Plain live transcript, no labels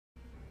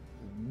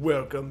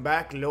Welcome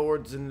back,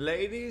 lords and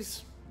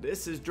ladies.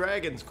 This is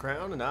Dragon's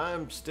Crown, and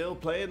I'm still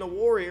playing the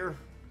warrior.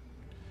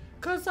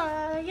 'Cause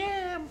I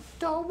am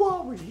the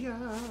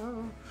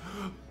warrior,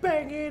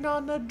 banging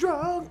on the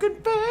drunken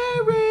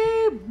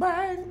fairy,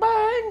 bang,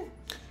 bang.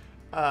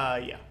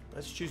 Yeah,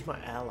 let's choose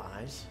my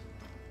allies.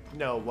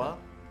 Noah,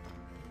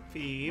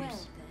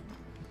 Phoebes,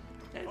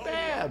 and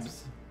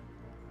Babs.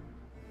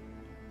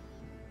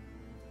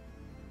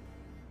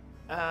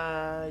 Yeah,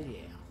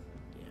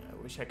 I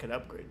wish I could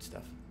upgrade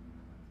stuff.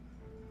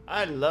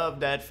 I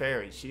love that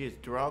fairy. She is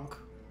drunk,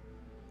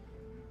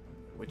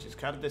 which is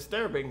kind of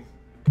disturbing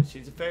because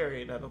she's a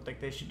fairy and I don't think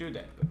they should do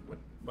that, but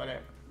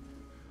whatever.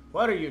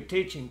 What are you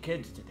teaching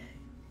kids today?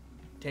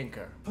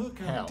 Tinker. Per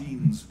Count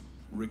Dean's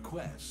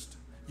request,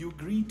 you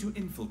agreed to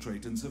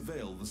infiltrate and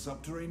surveil the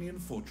subterranean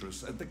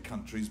fortress at the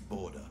country's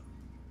border.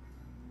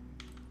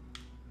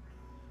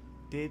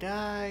 Did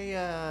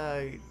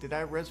I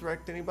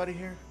resurrect anybody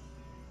here?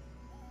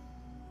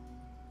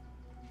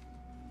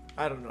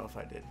 I don't know if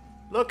I did.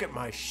 Look at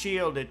my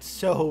shield. It's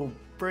so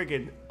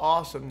friggin'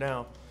 awesome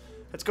now.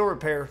 Let's go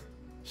repair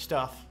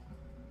stuff.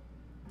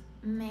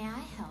 May I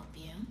help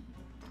you?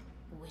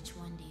 Which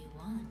one do you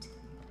want?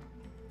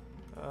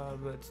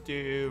 Let's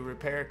do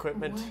repair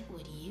equipment. What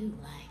would you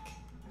like?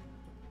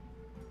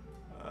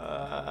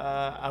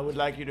 I would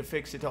like you to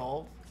fix it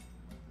all.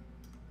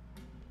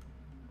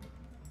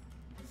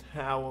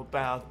 How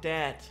about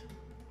that?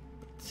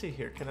 Let's see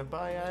here. Can I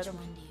buy Which item?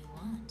 one do you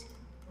want?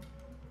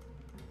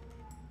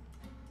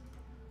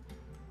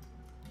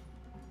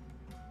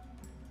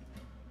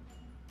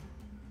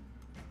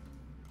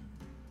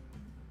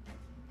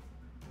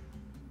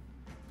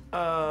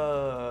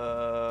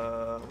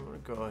 I'm gonna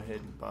go ahead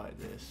and buy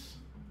this.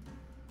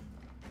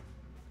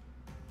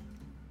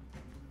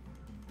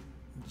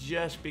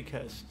 Just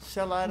because.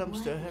 Sell items,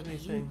 What don't have would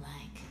anything. you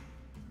like?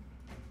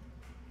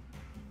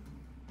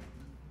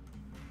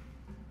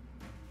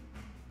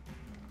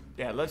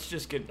 Yeah, let's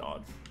just get it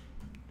on.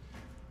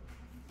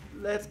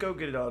 Let's go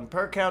get it on.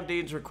 Per Count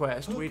Dean's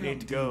request, we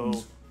need to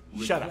go.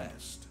 Shut up.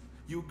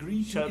 You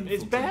agreed Shut to up.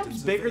 Is infiltrate Babs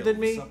and bigger surveil than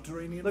the me?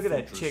 subterranean Look at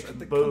that fortress chick's at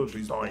the boobs.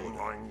 country's Doing, border.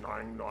 doing,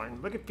 doing,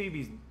 doing. Look at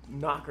Phoebe's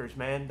knockers,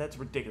 man. That's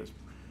ridiculous.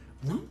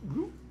 Boing,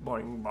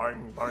 boing,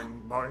 boing,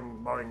 boing,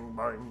 boing, boing,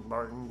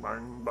 boing,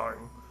 boing,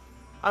 boing.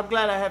 I'm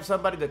glad I have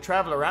somebody to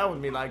travel around with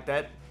me like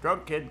that.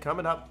 Drunk kid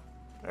coming up.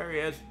 There he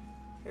is.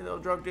 Hey, little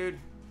drunk dude.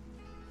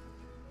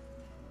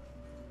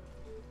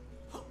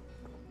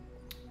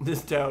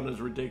 This town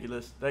is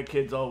ridiculous. That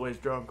kid's always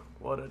drunk.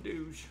 What a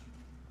douche.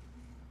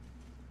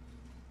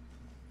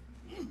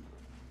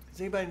 Has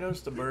anybody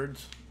noticed the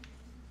birds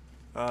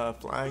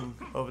flying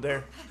over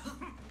there?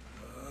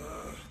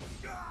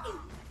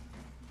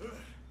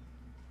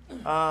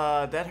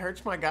 That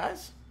hurts my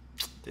guys?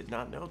 Did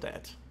not know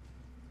that.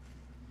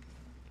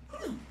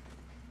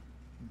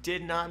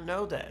 Did not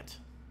know that.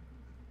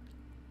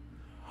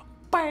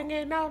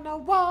 Banging on the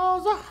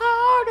walls of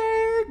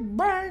heartache,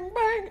 bang,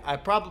 bang. I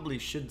probably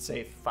should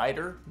say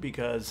fighter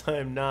because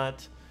I'm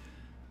not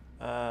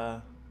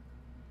a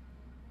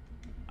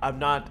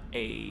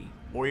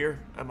warrior.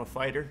 I'm a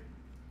fighter.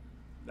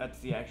 That's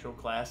the actual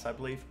class, I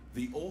believe.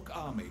 The Orc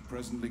army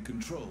presently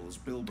controls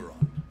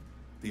Bilberon,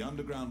 the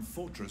underground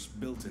fortress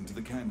built into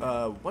the canyon.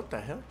 What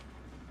the hell?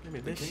 Give me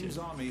The this King's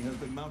shit. army has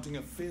been mounting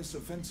a fierce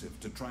offensive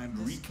to try and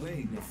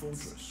reclaim the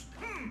fortress.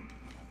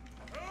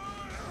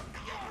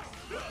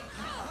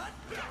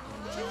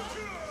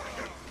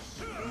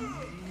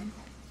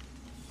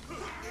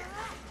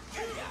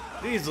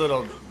 These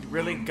little,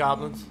 really,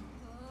 goblins?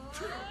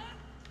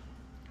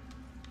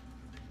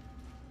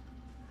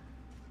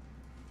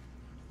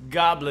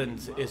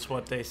 Goblins is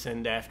what they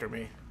send after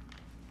me.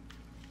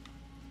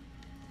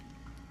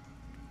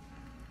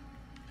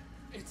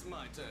 It's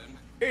my turn.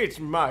 It's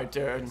my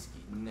turn.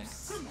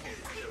 Next.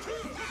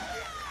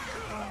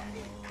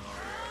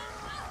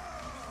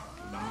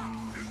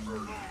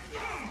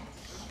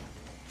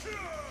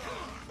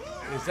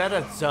 Is that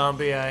a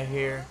zombie I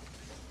hear?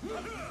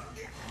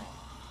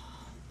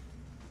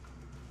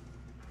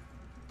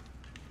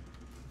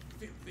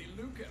 Filthy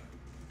lucre.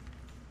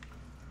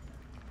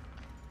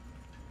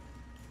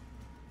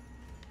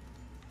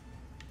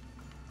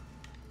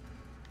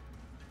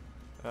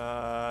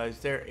 Is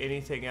there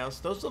anything else?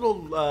 Those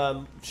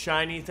little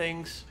shiny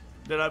things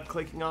that I'm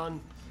clicking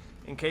on,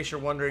 in case you're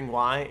wondering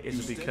why, You is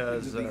it step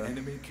because into the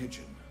enemy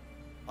kitchen.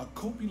 A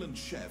corpulent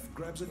chef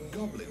grabs a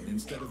goblin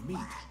instead of meat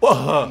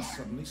Whoa. and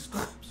suddenly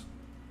stops.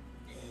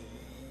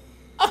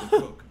 The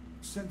cook,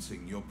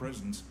 sensing your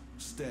presence,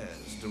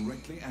 stares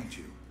directly at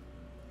you.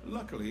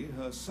 Luckily,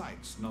 her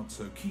sight's not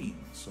so keen,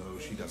 so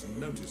she doesn't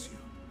notice you.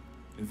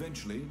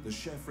 Eventually, the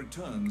chef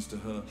returns to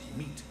her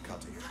meat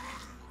cutting.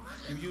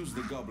 You use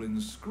the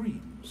goblin's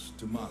screams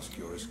to mask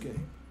your escape.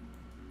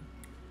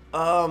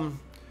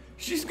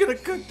 she's gonna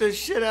cook the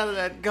shit out of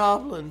that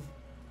goblin.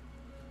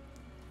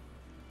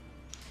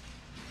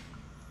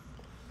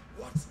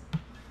 What?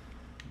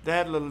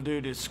 That little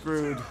dude is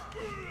screwed.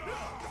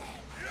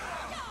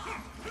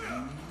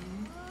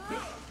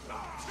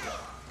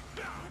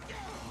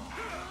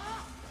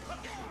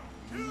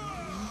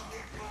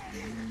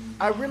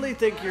 I really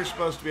think you're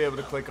supposed to be able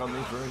to click on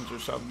these runes or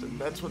something.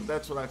 That's what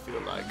I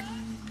feel like.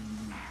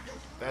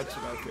 That's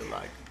what I feel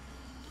like.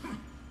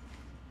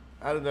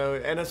 I don't know.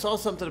 And I saw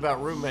something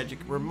about rune magic.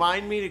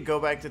 Remind me to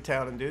go back to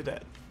town and do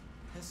that.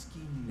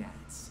 Pesky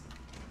gnats.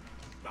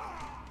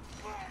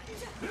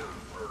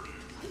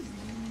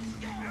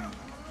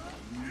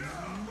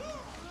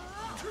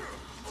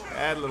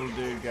 That little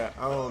dude got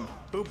owned.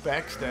 Who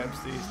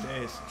backstabs these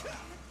days?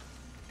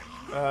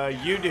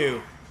 You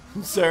do,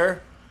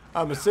 sir.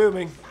 I'm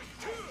assuming.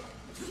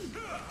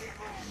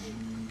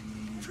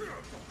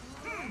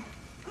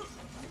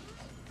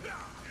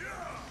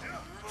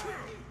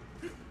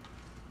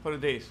 What are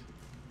these?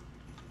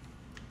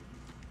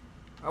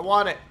 I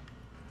want it.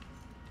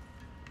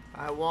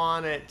 I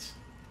want it.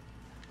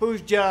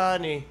 Who's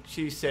Johnny?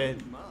 She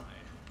said. My.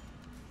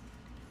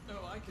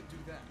 Oh, I can do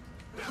that.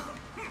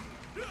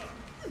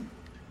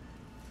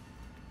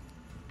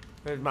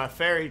 There's my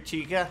fairy,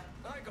 chica.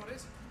 I got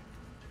it.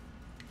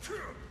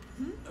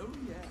 Oh,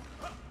 yeah.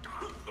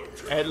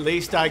 At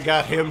least I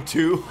got him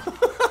too.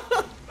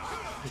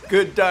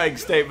 Good dying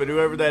statement.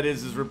 Whoever that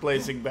is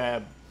replacing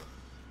Bab.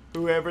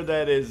 Whoever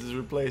that is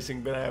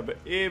replacing Bab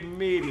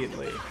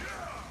immediately.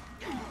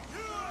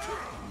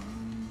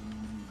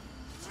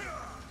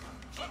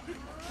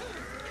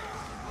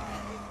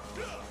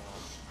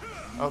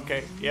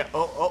 Okay, yeah.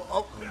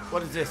 Oh.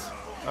 What is this?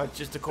 Oh, it's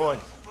just a coin.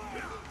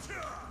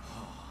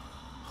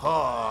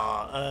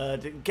 Oh,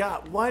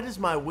 God, why does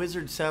my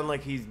wizard sound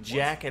like he's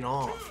jacking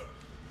off?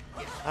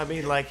 I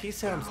mean, like, he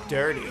sounds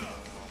dirty.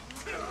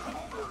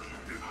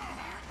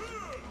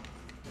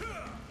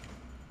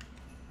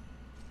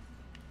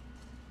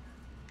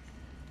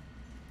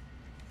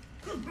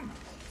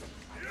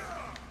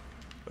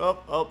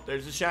 Oh,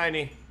 there's a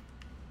shiny.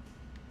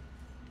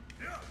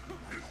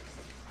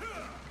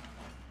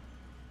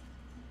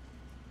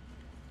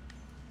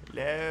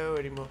 Hello,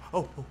 anymore?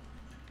 Oh.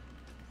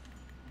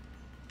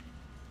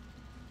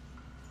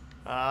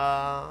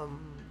 Are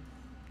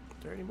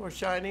there any more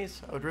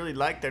shinies? I would really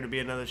like there to be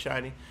another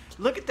shiny.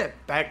 Look at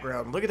that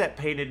background. Look at that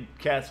painted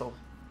castle.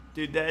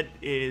 Dude, that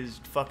is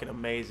fucking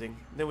amazing.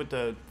 And then with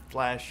the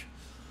flash,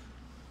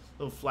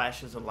 little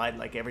flashes of light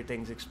like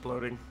everything's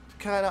exploding. It's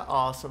kind of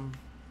awesome.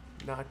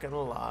 Not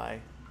gonna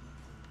lie.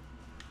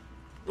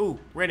 Ooh,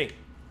 Rennie.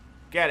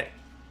 Get it.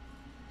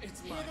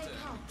 It's my Here they turn.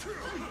 come.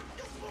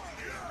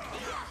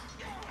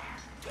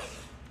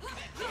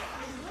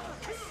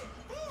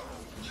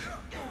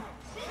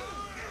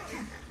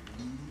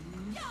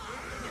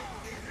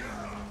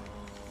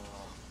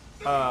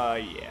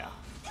 Yeah.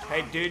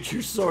 Hey, dude,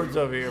 your sword's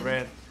over here,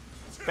 man.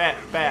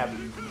 Babs.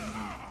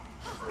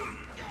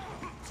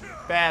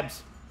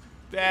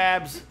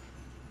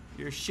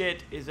 Your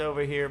shit is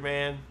over here,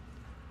 man.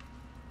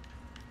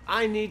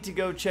 I need to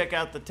go check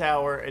out the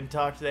tower and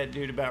talk to that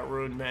dude about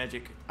rune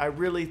magic. I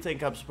really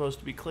think I'm supposed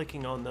to be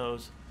clicking on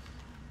those.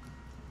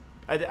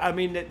 I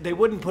mean, they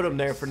wouldn't put them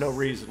there for no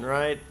reason,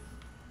 right?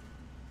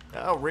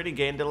 Oh, Rennie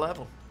gained a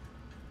level.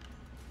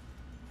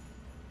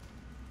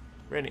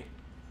 Rennie.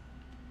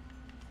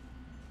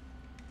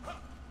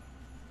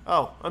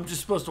 Oh, I'm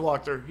just supposed to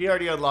walk through. He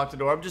already unlocked the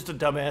door. I'm just a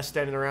dumbass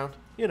standing around.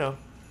 You know,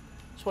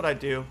 that's what I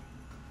do.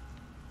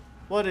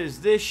 What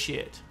is this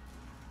shit?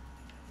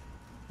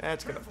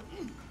 That's gonna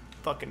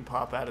fucking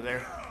pop out of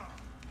there.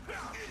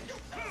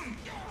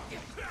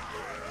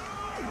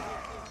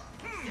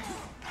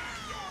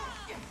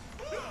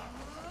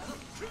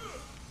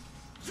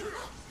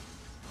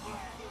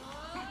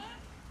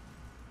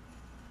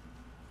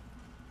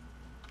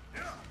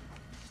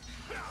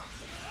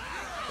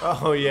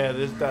 Oh yeah,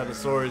 this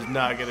dinosaur is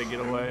not gonna get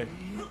away.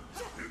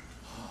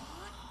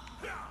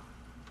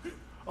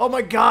 Oh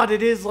my god,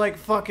 it is like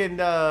fucking,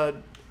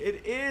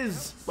 it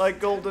is like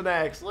Golden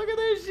Axe. Look at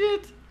this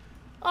shit.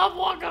 I'm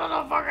walking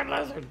on a fucking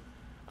lizard.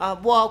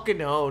 I'm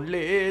walking on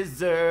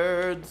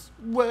lizards.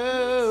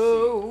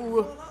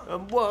 Whoa.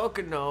 I'm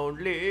walking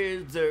on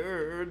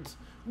lizards.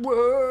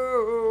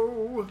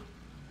 Whoa.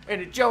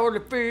 And it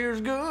surely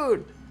feels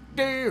good.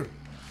 Damn.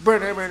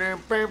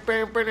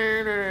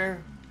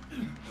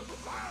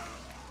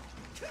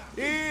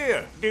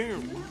 Yeah.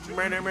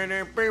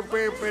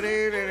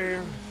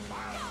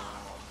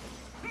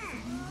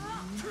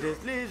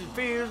 This lizard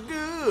feels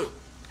good.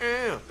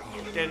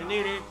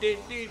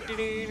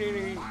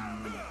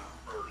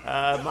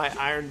 My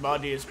iron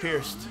body is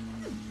pierced.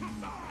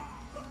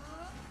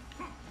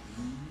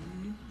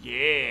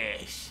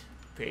 Yes,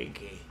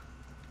 Pinky.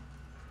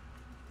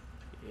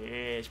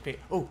 Yes, Pinky.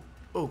 Oh.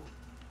 Oh,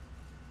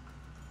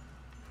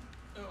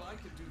 I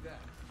can do that.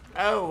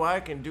 Oh, I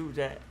can do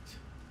that.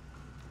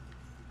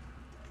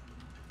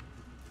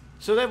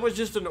 So that was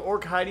just an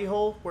orc hidey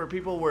hole where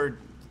people were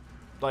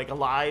like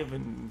alive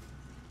and...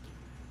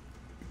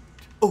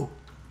 Oh.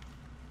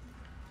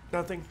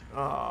 Nothing.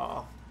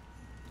 Aw.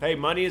 Hey,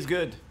 money is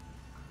good.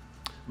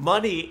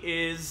 Money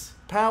is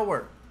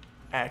power,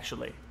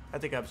 actually. I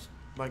think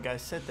my guy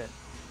said that.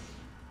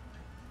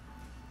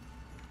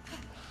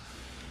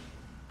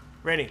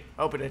 Rennie,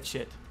 open that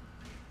shit.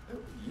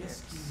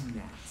 Pesky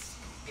gnats.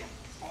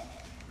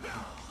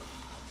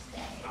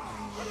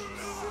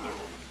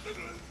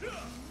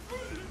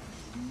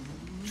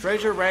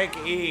 Treasure rank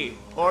E.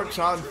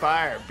 Orcs on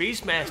fire.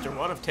 Beastmaster,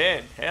 1 of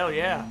 10. Hell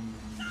yeah.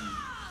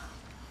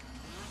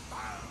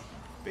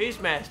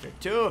 Beastmaster,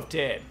 2 of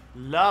 10.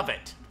 Love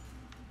it.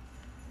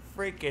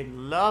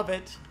 Freaking love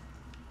it.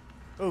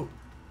 Ooh.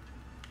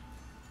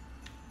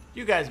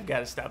 You guys have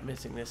got to stop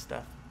missing this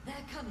stuff. They're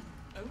coming.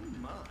 Oh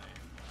my.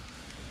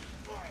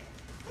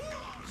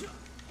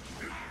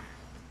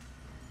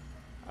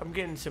 I'm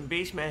getting some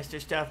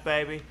Beastmaster stuff,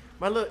 baby.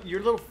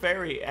 Your little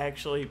fairy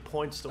actually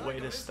points the way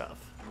to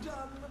stuff.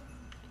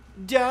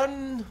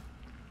 Done.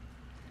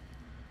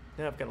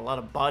 Now I've got a lot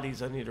of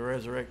bodies I need to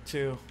resurrect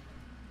too.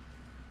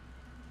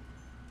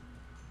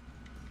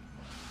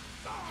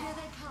 Here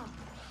they come.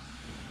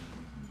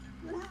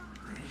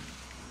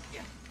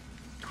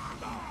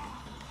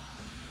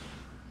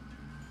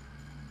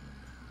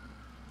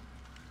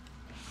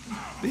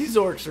 These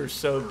orcs are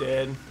so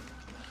dead.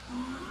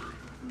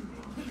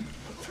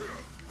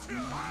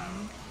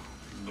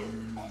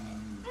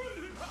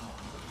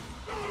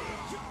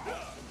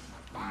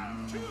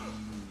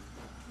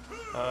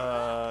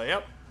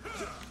 Yep.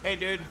 Hey,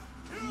 dude.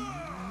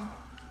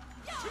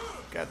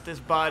 Got this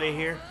body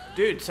here.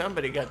 Dude,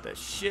 somebody got the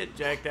shit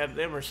jacked out of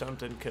them or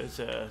something, because,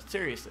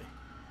 seriously.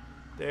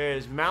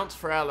 There's mounts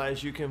for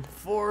allies. You can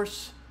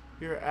force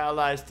your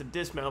allies to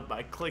dismount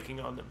by clicking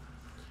on them.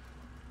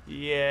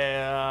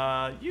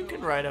 Yeah, you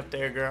can ride up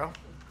there, girl.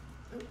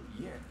 Oh,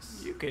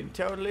 yes. You can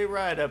totally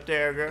ride up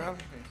there, girl.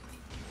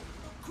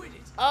 Quit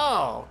it.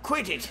 Oh,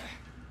 quit it.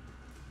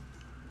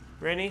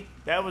 Rennie,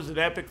 that was an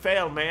epic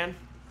fail, man.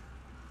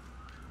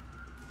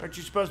 Aren't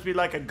you supposed to be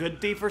like a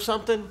good thief or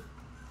something?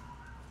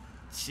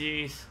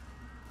 Jeez.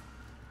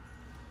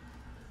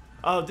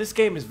 Oh, this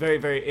game is very,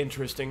 very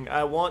interesting.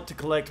 I want to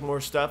collect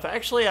more stuff.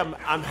 Actually, I'm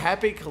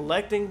happy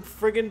collecting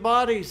friggin'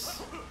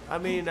 bodies. I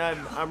mean,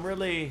 I'm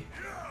really...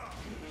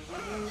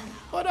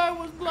 But I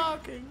was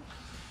blocking.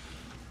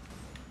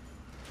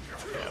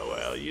 Yeah,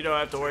 well, you don't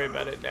have to worry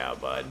about it now,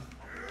 bud.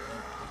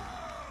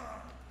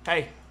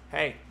 Hey,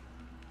 hey.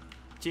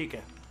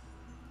 Chica.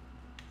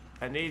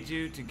 I need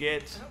you to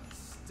get...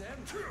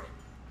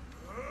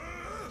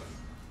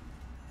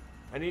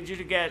 I need you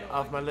to get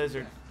off my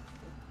lizard.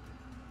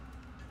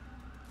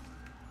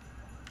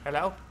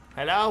 Hello?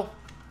 Hello?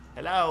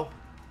 Hello?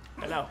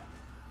 Hello?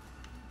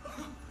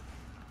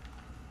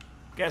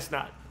 Guess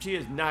not. She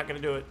is not gonna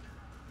do it.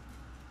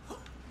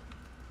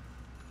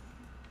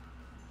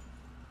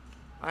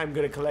 I'm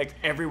gonna collect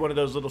every one of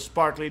those little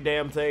sparkly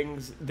damn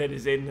things that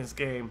is in this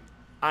game.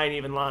 I ain't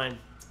even lying.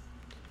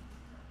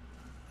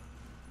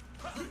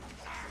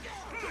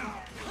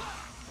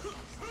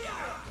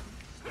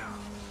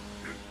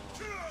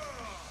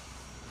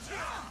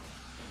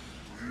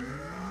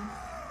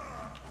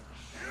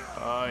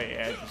 Oh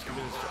yeah, just give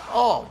me this.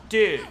 Oh,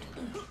 dude.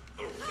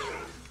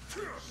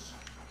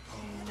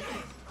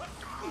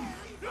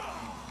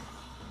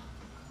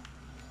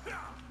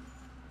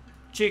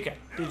 Chica,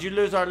 did you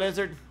lose our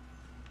lizard?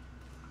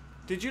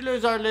 Did you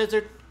lose our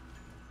lizard?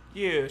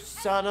 You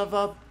son of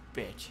a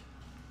bitch.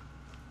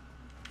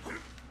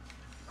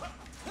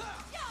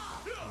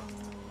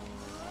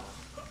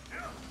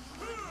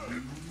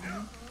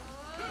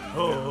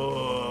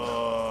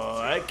 Oh,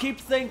 I keep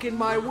thinking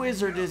my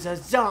wizard is a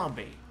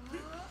zombie.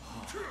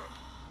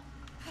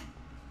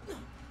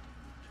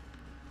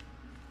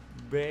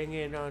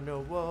 Banging on the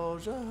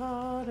walls of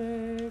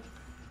heartache.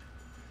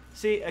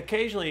 See,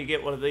 occasionally you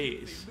get one of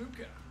these.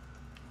 Luca.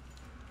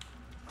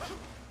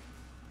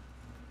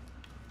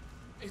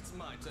 It's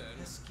my turn.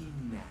 Pesky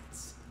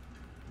gnats.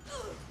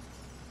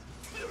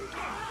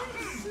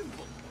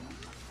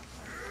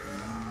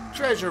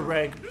 Treasure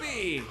rank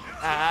B.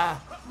 Ah.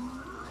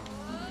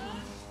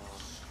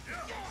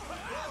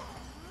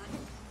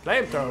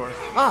 Flamethrower.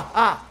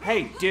 Ah.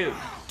 Hey, dude.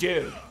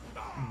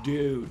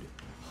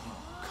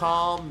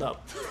 Calm the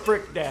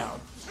frick down.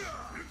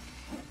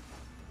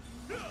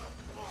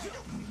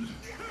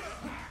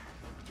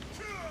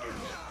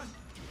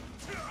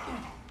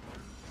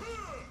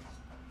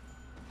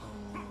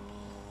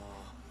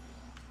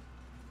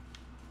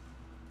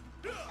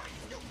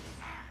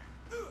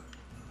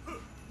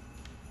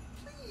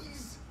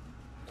 Please.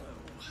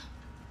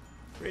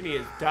 Rennie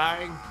is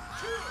dying.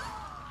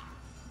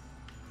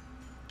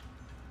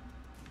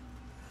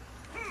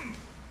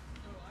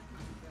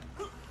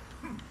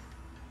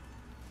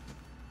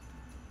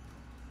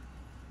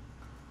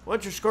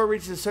 Once your score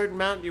reaches a certain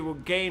amount, you will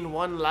gain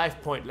 1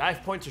 life point.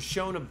 Life points are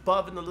shown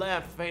above in the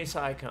left face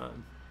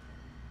icon.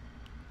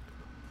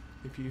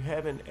 If you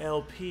have an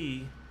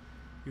LP,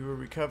 you will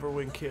recover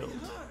when killed.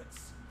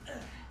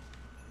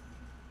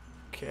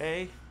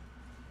 Okay.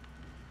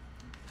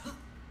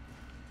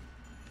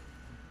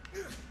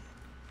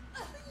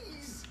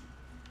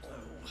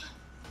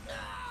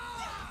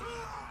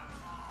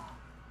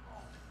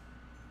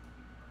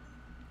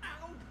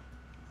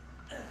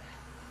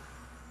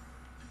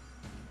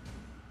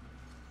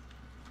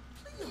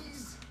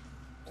 Please.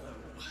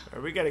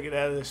 We gotta get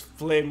out of this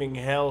flaming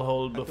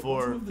hellhole At the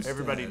before bottom of the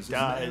everybody stairs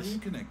dies. is an area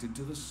connected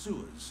to the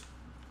sewers.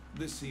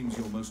 This seems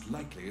your most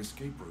likely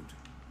escape route.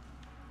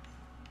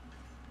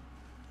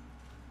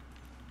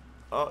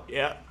 Oh,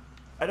 yeah.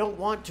 I don't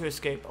want to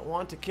escape. I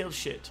want to kill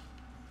shit.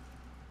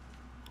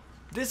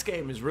 This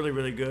game is really,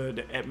 really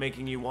good at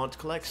making you want to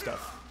collect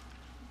stuff.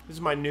 This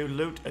is my new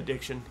loot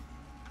addiction.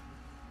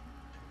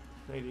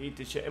 I need to eat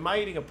this shit. Am I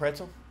eating a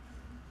pretzel?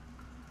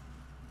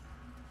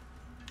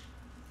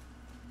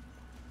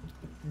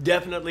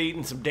 Definitely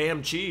eating some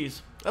damn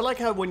cheese. I like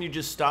how when you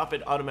just stop,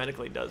 it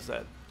automatically does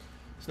that.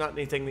 It's not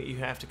anything that you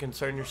have to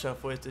concern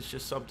yourself with. It's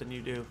just something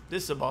you do.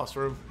 This is a boss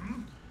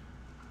room.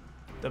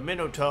 The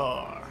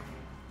Minotaur.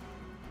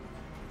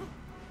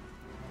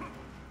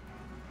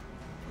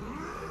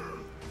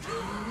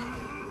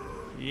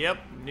 Yep,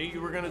 knew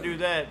you were gonna do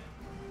that.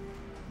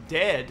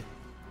 Dead.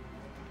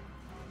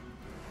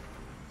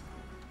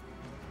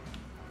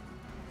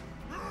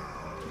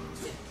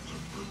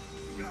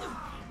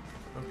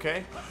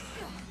 Okay.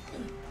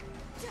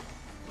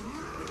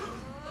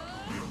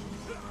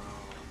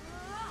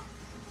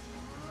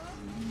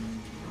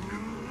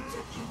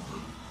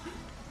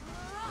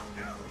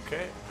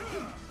 Okay.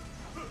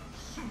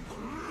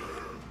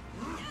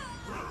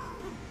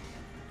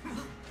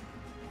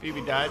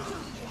 Phoebe died.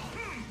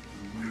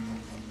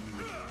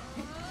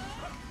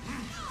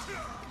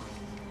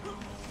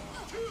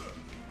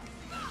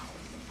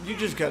 You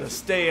just gotta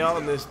stay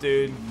on this,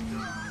 dude.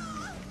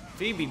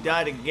 Phoebe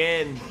died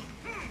again.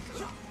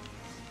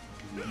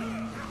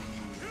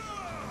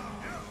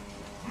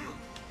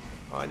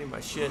 Oh, I need my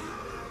shit.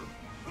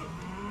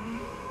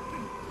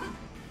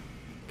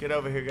 Get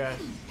over here, guys.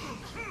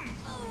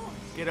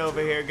 Get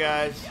over here,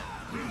 guys.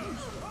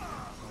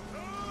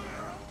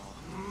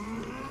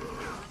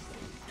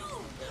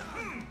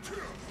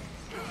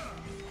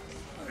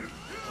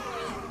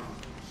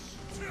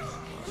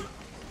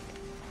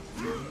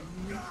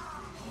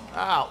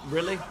 Ow,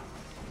 really?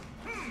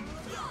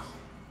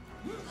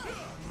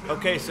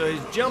 Okay, so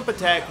his jump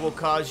attack will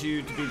cause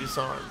you to be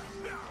disarmed.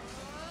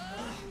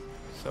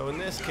 So in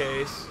this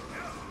case...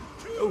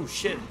 Oh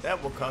shit,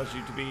 that will cause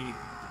you to be...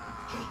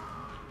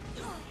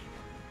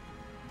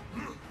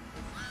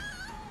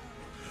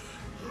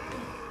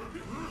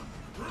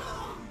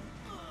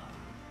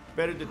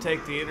 Better to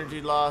take the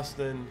energy loss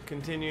than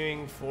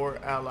continuing for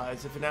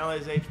allies. If an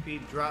ally's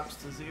HP drops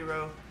to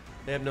 0,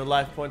 they have no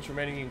life points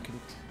remaining and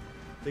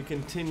the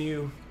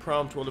continue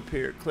prompt will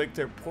appear. Click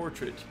their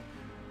portrait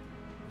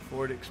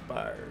before it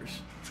expires.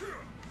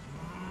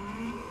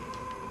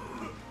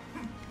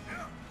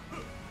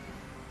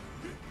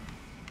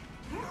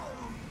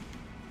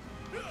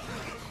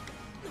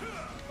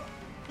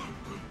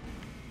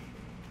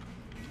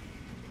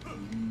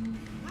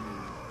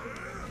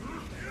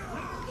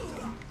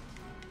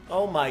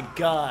 Oh my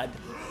god.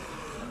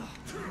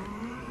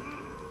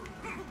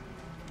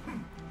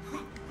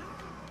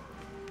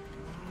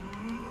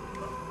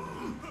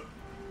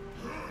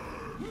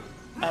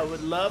 I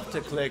would love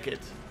to click it.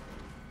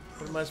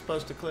 What am I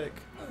supposed to click?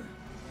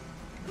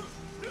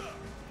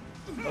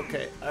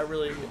 Okay, I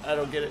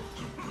don't get it.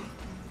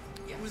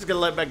 I'm just gonna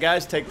let my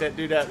guys take that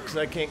dude out because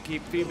I can't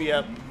keep Phoebe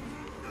up.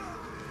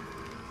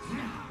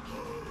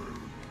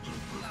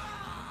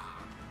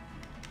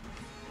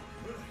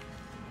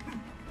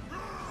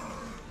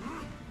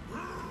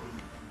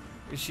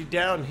 Is she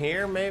down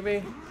here,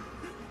 maybe?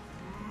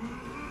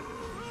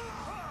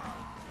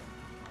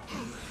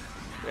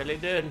 Really,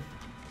 dude?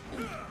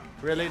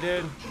 Really,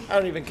 dude? I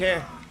don't even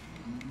care.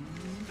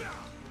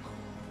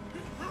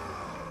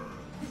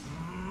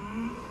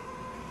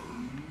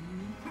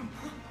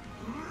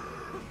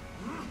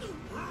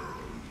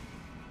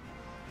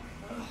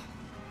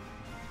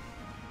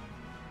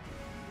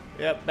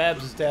 Yep,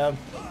 Babs is down.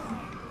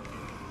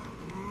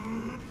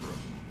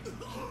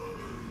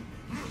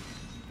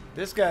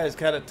 This guy is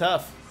kind of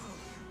tough.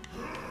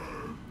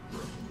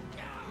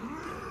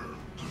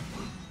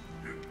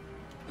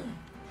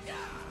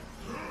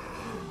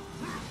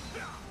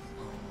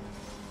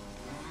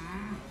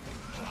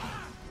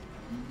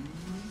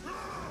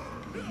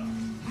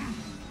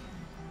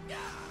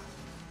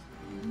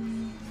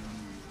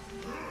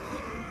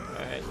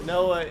 Alright,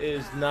 Noah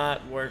is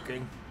not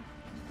working.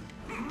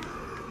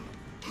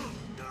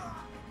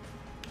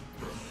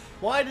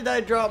 Why did I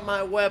drop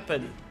my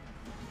weapon?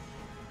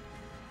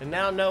 And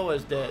now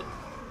Noah's dead.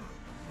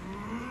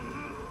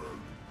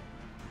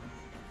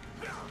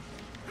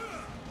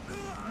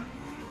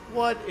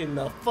 What in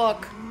the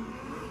fuck?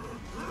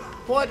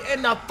 What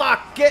in the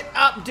fuck? Get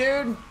up,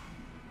 dude!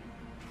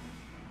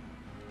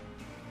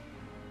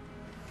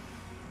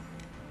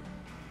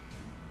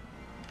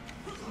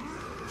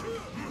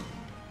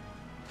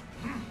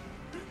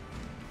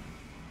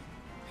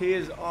 He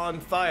is on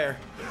fire.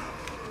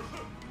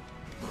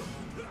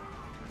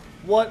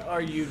 What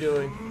are you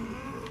doing?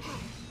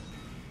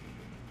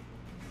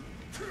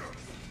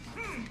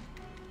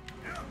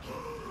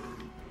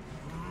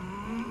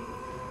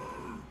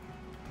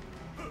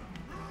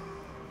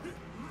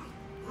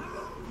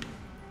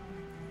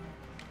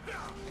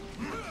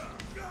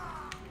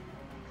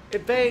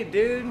 Evade,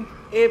 dude.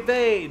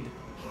 Evade.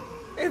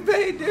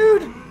 Evade,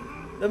 dude.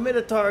 The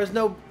Minotaur is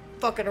no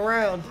fucking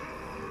around.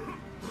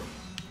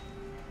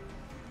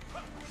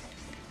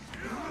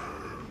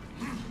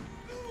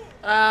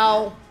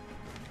 Ow.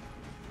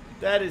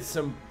 That is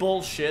some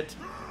bullshit.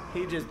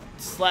 He just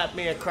slapped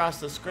me across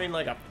the screen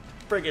like a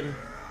friggin'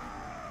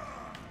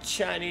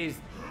 Chinese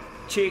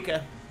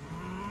chica.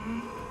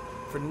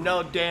 For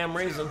no damn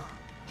reason.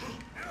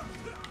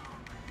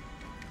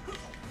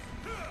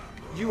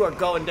 You are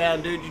going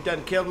down, dude. You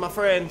done killed my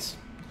friends.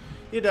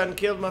 You done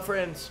killed my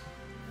friends.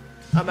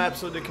 I'm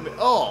absolutely convinced.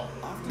 Oh,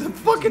 the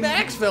fucking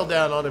axe fell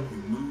down on him.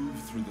 You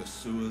move through the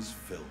sewer's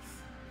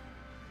filth.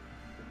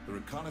 The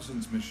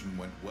reconnaissance mission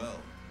went well.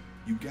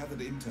 You gathered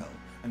intel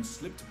and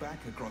slipped back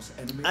across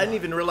enemy I didn't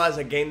even realize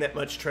I gained that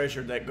much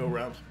treasure that go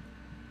round.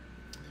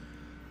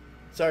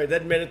 Sorry,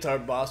 that Minotaur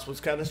boss was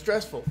kind of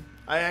stressful.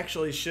 I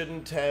actually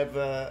shouldn't have,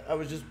 I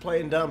was just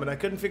playing dumb and I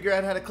couldn't figure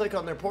out how to click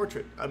on their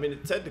portrait. I mean,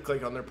 it said to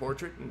click on their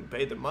portrait and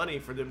pay the money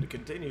for them to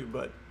continue,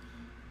 but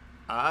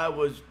I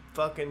was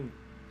fucking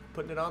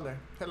putting it on there.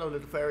 Hello,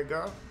 little fairy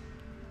girl.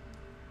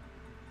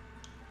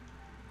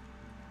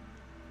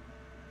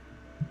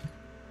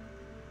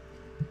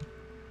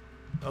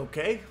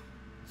 Okay,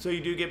 so you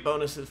do get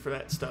bonuses for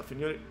that stuff,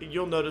 and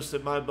you'll notice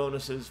that my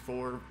bonuses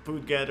for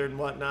food gathering and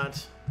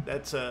whatnot,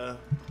 that's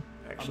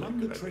actually among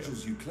a the good idea.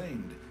 treasures you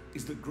claimed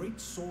is the great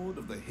sword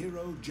of the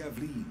hero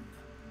Javelin.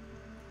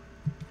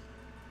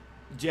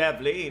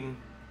 Javelin.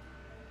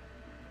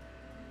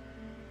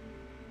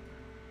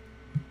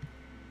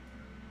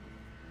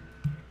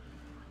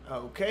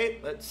 Okay,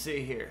 let's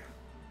see here.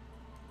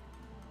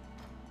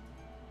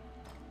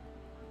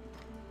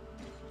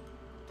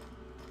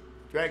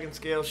 Dragon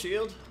scale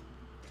shield.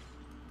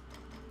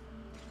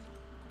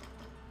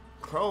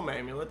 Chrome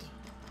amulet.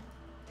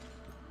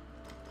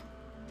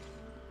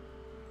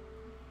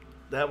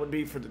 That would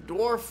be for the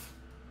dwarf.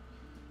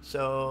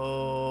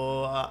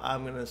 So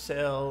I'm gonna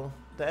sell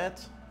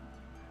that.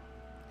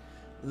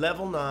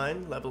 Level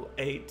 9, level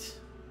 8.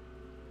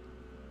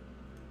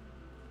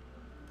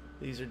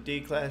 These are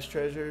D-class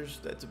treasures.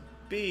 That's a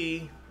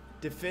B.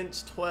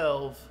 Defense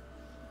 12.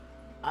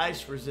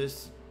 Ice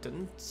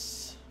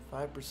resistance.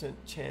 5%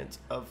 chance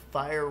of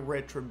fire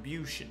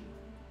retribution.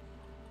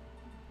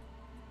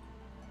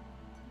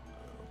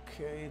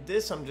 Okay,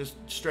 this I'm just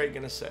straight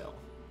gonna sell.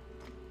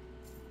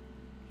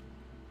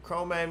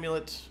 Chrome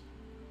amulet,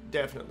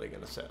 definitely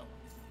gonna sell.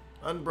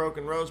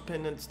 Unbroken rose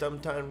pendant, stun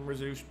time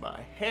reduced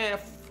by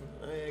half.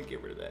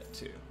 Get rid of that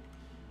too.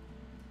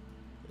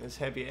 This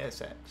heavy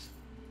ass axe.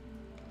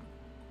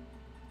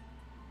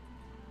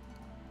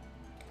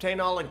 Obtain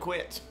all and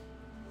quit.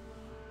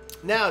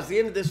 Now, at the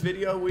end of this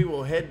video, we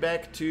will head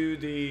back to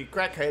the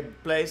crackhead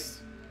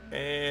place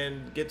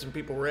and get some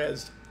people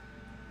rezzed.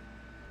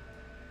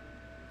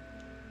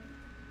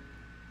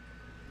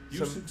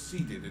 You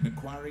succeeded in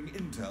acquiring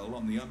intel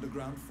on the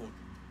underground fort.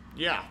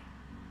 Yeah,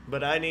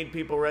 but I need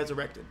people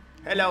resurrected.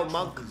 Hello,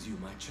 monk. Troubles you,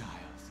 my child.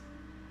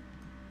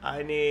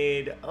 I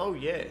need, oh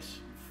yes,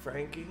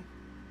 Frankie,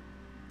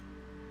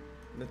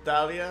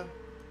 Natalia.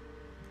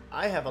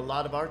 I have a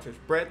lot of archers.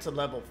 Brett's a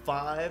level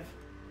 5.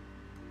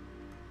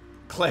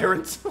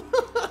 Clarence.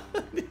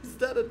 Is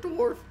that a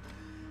dwarf?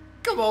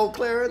 Come on,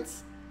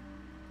 Clarence.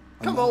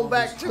 Come on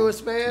back to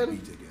us,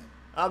 man.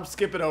 I'm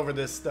skipping over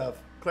this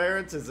stuff.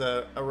 Clarence is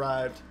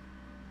arrived.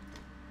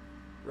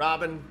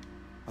 Robin.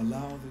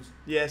 Allow this.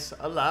 Yes,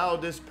 allow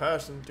this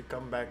person to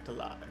come back to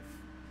life.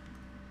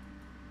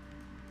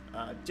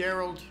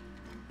 Gerald.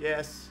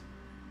 Yes.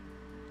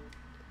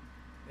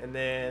 And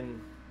then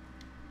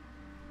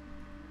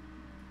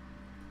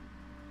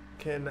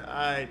can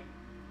I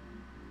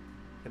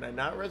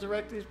not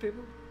resurrect these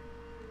people?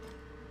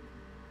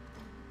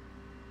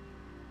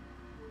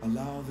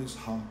 Allow this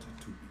heart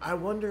to beat. I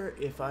wonder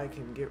if I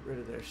can get rid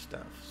of their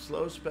stuff.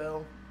 Slow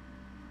spell.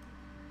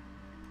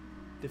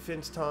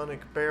 Defense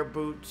tonic. Bear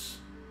boots.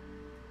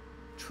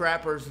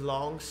 Trapper's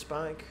long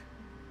spike.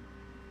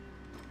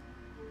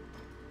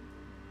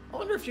 I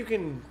wonder if you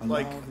can,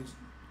 like,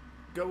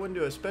 go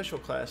into a special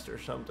class or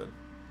something.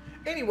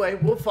 Anyway,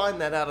 we'll find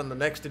that out on the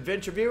next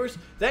adventure, viewers.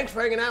 Thanks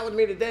for hanging out with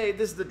me today.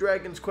 This is the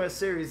Dragon's Quest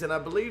series, and I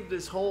believe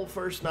this whole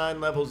first 9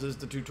 levels is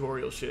the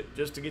tutorial shit,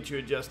 just to get you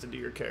adjusted to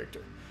your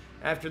character.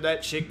 After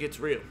that, shit gets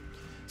real.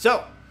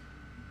 So,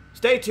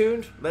 stay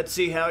tuned. Let's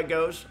see how it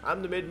goes.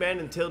 I'm the Midman.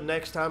 Until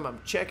next time, I'm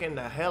checking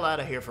the hell out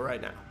of here for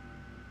right now.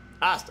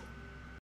 Hasta.